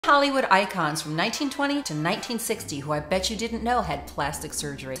Hollywood icons from 1920 to 1960 who I bet you didn't know had plastic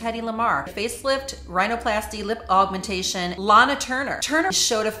surgery. Hedy Lamarr, facelift, rhinoplasty, lip augmentation. Lana Turner. Turner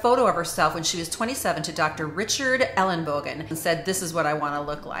showed a photo of herself when she was 27 to Dr. Richard Ellenbogen and said, "This is what I want to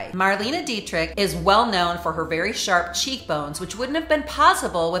look like." Marlene Dietrich is well known for her very sharp cheekbones, which wouldn't have been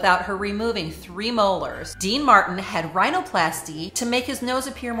possible without her removing 3 molars. Dean Martin had rhinoplasty to make his nose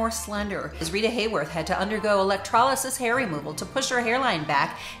appear more slender. As Rita Hayworth had to undergo electrolysis hair removal to push her hairline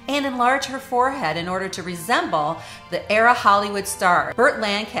back and enlarge her forehead in order to resemble the era Hollywood star, Burt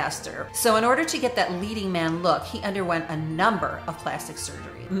Lancaster. So in order to get that leading man look, he underwent a number of plastic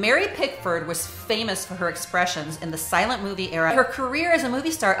surgery. Mary Pickford was famous for her expressions in the silent movie era. Her career as a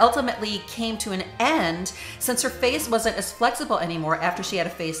movie star ultimately came to an end since her face wasn't as flexible anymore after she had a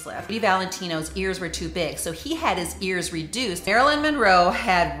facelift. Rudy Valentino's ears were too big, so he had his ears reduced. Marilyn Monroe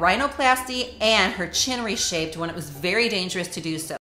had rhinoplasty and her chin reshaped when it was very dangerous to do so.